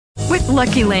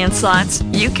Lucky Land Slots,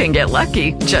 you can get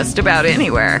lucky just about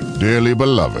anywhere. Dearly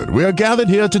beloved, we are gathered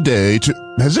here today to...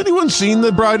 Has anyone seen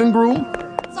the bride and groom?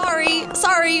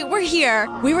 Sorry, we're here.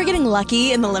 We were getting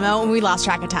lucky in the limo and we lost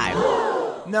track of time.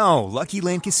 No, Lucky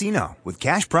Land Casino, with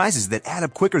cash prizes that add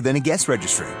up quicker than a guest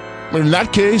registry. In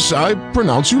that case, I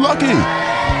pronounce you lucky.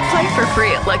 Play for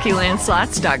free at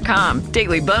LuckyLandSlots.com.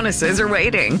 Daily bonuses are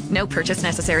waiting. No purchase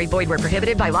necessary. Void where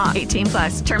prohibited by law.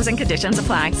 18+. Terms and conditions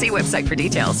apply. See website for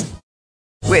details.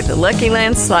 With the Lucky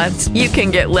Land Slots, you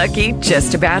can get lucky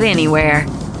just about anywhere.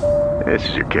 This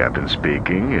is your captain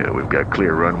speaking. We've got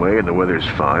clear runway and the weather's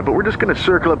fine, but we're just going to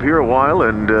circle up here a while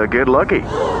and get lucky.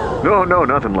 No,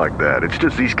 nothing like that. It's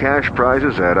just these cash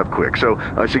prizes add up quick. So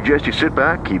I suggest you sit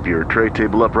back, keep your tray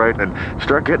table upright, and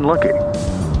start getting lucky.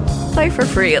 Play for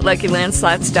free at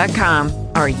LuckyLandSlots.com.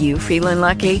 Are you feeling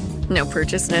lucky? No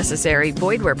purchase necessary.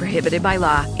 Void where prohibited by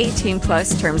law.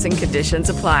 18+ terms and conditions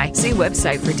apply. See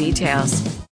website for details.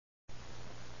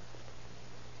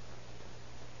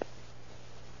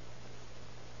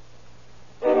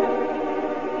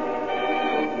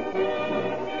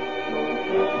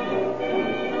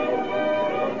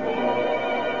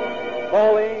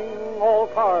 Calling all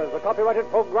cars, a copyrighted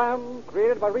program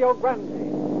created by Rio Grande.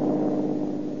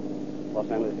 Los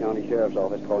Angeles County Sheriff's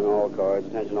Office calling all cars.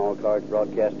 Attention all cars,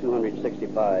 broadcast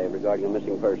 265 regarding a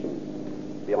missing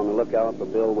person. Be on the lookout for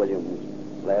Bill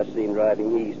Williams. Last seen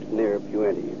driving east near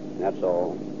Puente. That's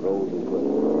all. Rolls and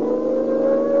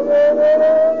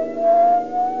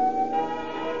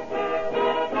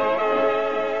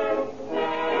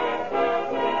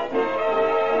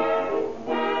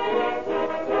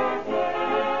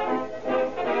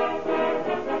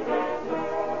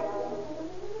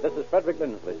This is Frederick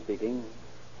Lindsley speaking.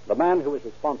 The man who is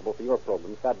responsible for your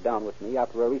program sat down with me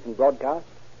after a recent broadcast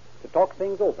to talk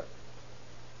things over.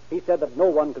 He said that no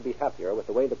one could be happier with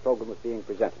the way the program was being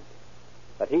presented,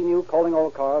 that he knew Calling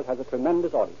All Cars has a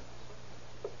tremendous audience.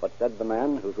 But, said the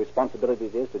man whose responsibility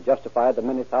it is to justify the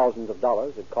many thousands of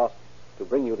dollars it costs to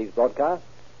bring you these broadcasts,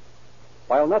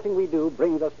 while nothing we do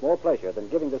brings us more pleasure than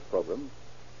giving this program,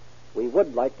 we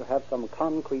would like to have some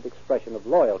concrete expression of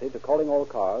loyalty to Calling All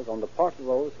Cars on the part of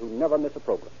those who never miss a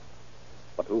program,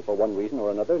 but who, for one reason or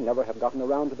another, never have gotten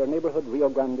around to their neighborhood Rio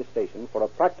Grande station for a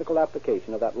practical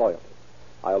application of that loyalty.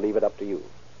 I'll leave it up to you.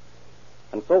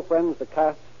 And so, friends, the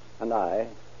cast and I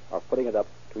are putting it up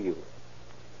to you.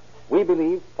 We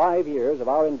believe 5 years of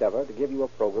our endeavor to give you a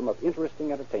program of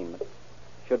interesting entertainment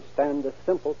should stand the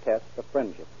simple test of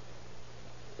friendship.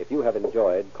 If you have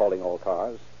enjoyed Calling All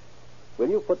Cars, will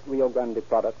you put Rio Grande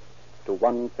products to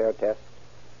one fair test?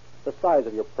 The size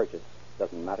of your purchase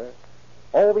doesn't matter.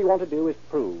 All we want to do is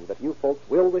prove that you folks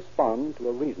will respond to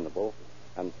a reasonable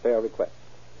and fair request.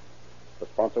 The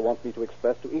sponsor wants me to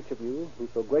express to each of you who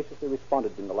so graciously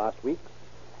responded in the last weeks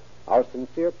our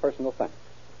sincere personal thanks.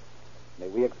 May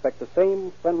we expect the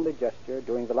same friendly gesture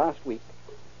during the last week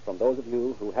from those of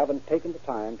you who haven't taken the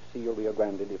time to see your Rio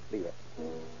Grande leader.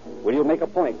 Will you make a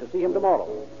point to see him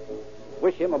tomorrow?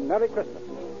 Wish him a Merry Christmas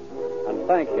and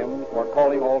thank him for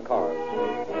Calling All Cars.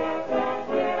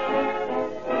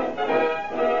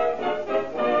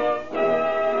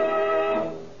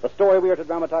 The story we are to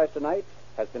dramatize tonight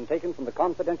has been taken from the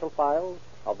confidential files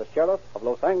of the Sheriff of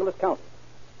Los Angeles County.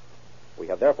 We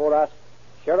have therefore asked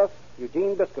Sheriff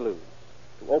Eugene Biscaloo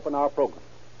to open our program.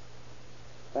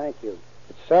 Thank you.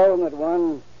 It's seldom that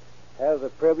one has the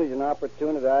privilege and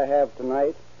opportunity I have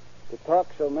tonight to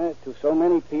talk to so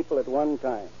many people at one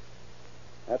time.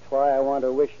 That's why I want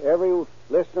to wish every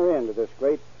listener into this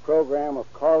great program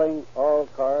of Calling All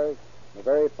Cars, the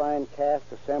very fine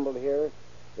cast assembled here,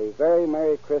 a very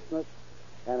Merry Christmas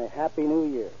and a Happy New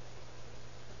Year.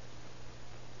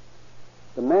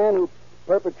 The man who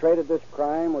perpetrated this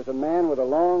crime was a man with a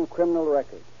long criminal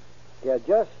record. He had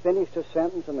just finished a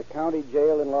sentence in the county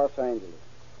jail in Los Angeles.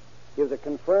 He was a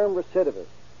confirmed recidivist,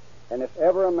 and if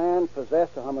ever a man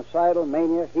possessed a homicidal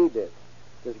mania, he did.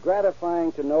 It is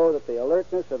gratifying to know that the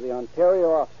alertness of the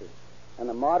Ontario officers and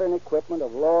the modern equipment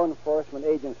of law enforcement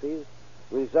agencies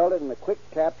resulted in the quick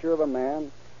capture of a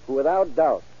man who, without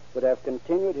doubt, would have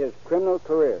continued his criminal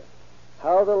career.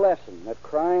 How the lesson that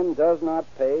crime does not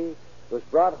pay was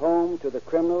brought home to the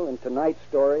criminal in tonight's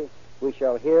story we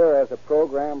shall hear as the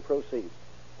program proceeds.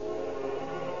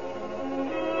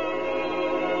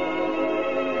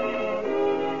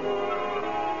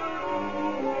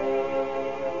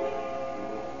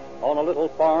 On a little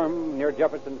farm near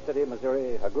Jefferson City,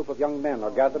 Missouri, a group of young men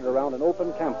are gathered around an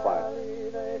open campfire.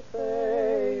 They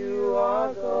say you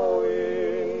are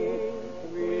going.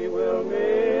 We will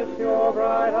miss your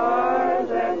bright eyes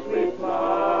and sweet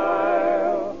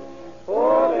smile.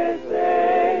 For they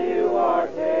say you are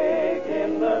taken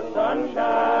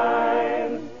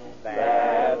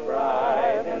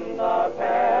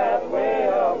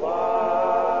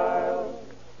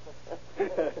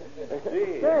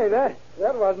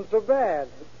so bad.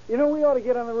 You know, we ought to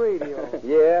get on the radio.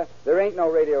 Yeah, there ain't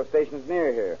no radio stations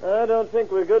near here. I don't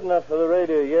think we're good enough for the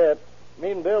radio yet.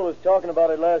 Me and Bill was talking about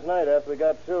it last night after we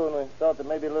got through, and we thought that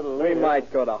maybe a little later. We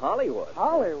might go to Hollywood.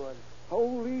 Hollywood?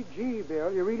 Holy gee,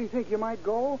 Bill. You really think you might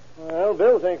go? Well,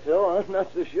 Bill thinks so. I'm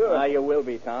not so sure. Ah, you will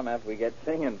be, Tom, after we get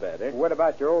singing better. What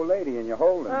about your old lady and your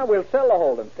Holden? Ah, we'll sell the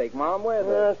Holden, take Mom with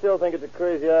us. I still think it's a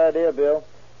crazy idea, Bill.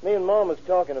 Me and Mom was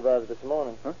talking about it this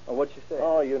morning. Huh? Oh, what'd she say?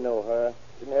 Oh, you know her.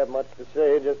 Didn't have much to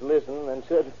say, just listened and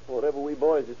said whatever we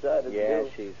boys decided to do. Yeah,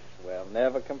 she's,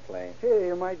 never complain. Hey,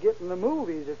 you might get in the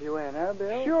movies if you went, huh,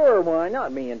 Bill? Sure, why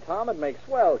not? Me and Tom would make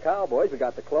swell cowboys. We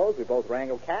got the clothes. We both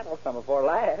wrangle cattle, some of our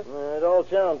lads. It all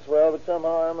sounds swell, but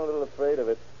somehow I'm a little afraid of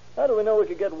it. How do we know we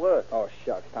could get work? Oh,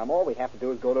 shucks, Tom. All we have to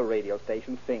do is go to a radio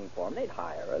station, sing for them. They'd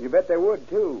hire us. You bet they would,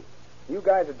 too. You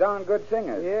guys are darn good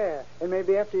singers. Yeah, and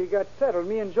maybe after you got settled,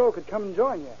 me and Joe could come and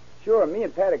join you. Sure, me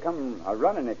and Pat'd come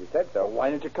running if you said so. Why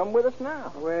don't you come with us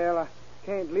now? Well, I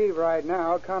can't leave right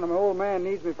now. Account of my old man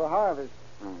needs me for harvest.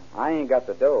 I ain't got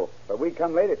the dough, but we'd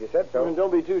come later if you said so. And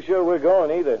don't be too sure we're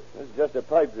going either. This is just a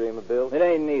pipe dream of Bill's. It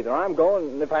ain't neither. I'm going,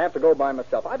 and if I have to go by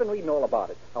myself, I've been reading all about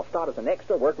it. I'll start as an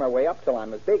extra, work my way up till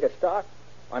I'm as big a star.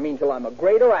 Till I'm a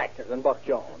greater actor than Buck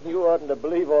Jones. You oughtn't to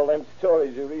believe all them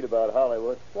stories you read about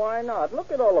Hollywood. Why not? Look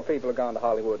at all the people who gone to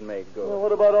Hollywood and made good. Well,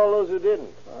 what about all those who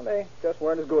didn't? Well, they just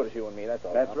weren't as good as you and me, that's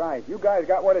all. That's right. You guys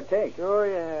got what it takes. Sure,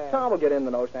 yeah. Tom will get in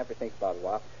the notion after he thinks about it a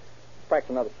while. Let's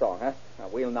practice another song, huh? Now,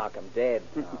 we'll knock 'em dead.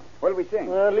 What'll we sing?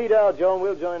 Lead out, Joan.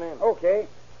 We'll join in. Okay.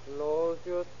 Close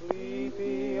your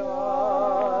sleepy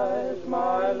eyes,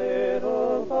 my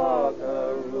little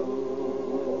buckaroo,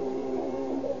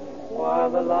 while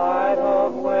the light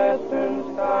of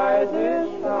western skies is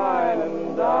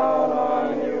shining down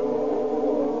on you.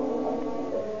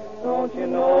 Don't you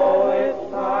know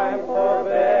it's time for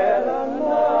bed?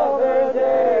 Another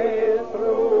day is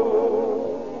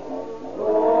through.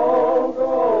 So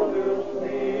go to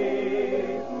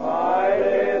sleep, my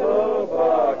little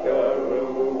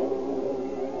buckaroo.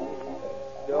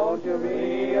 Don't you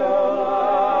realize,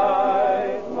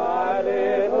 my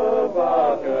little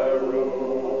buckaroo,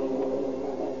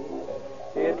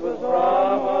 it was right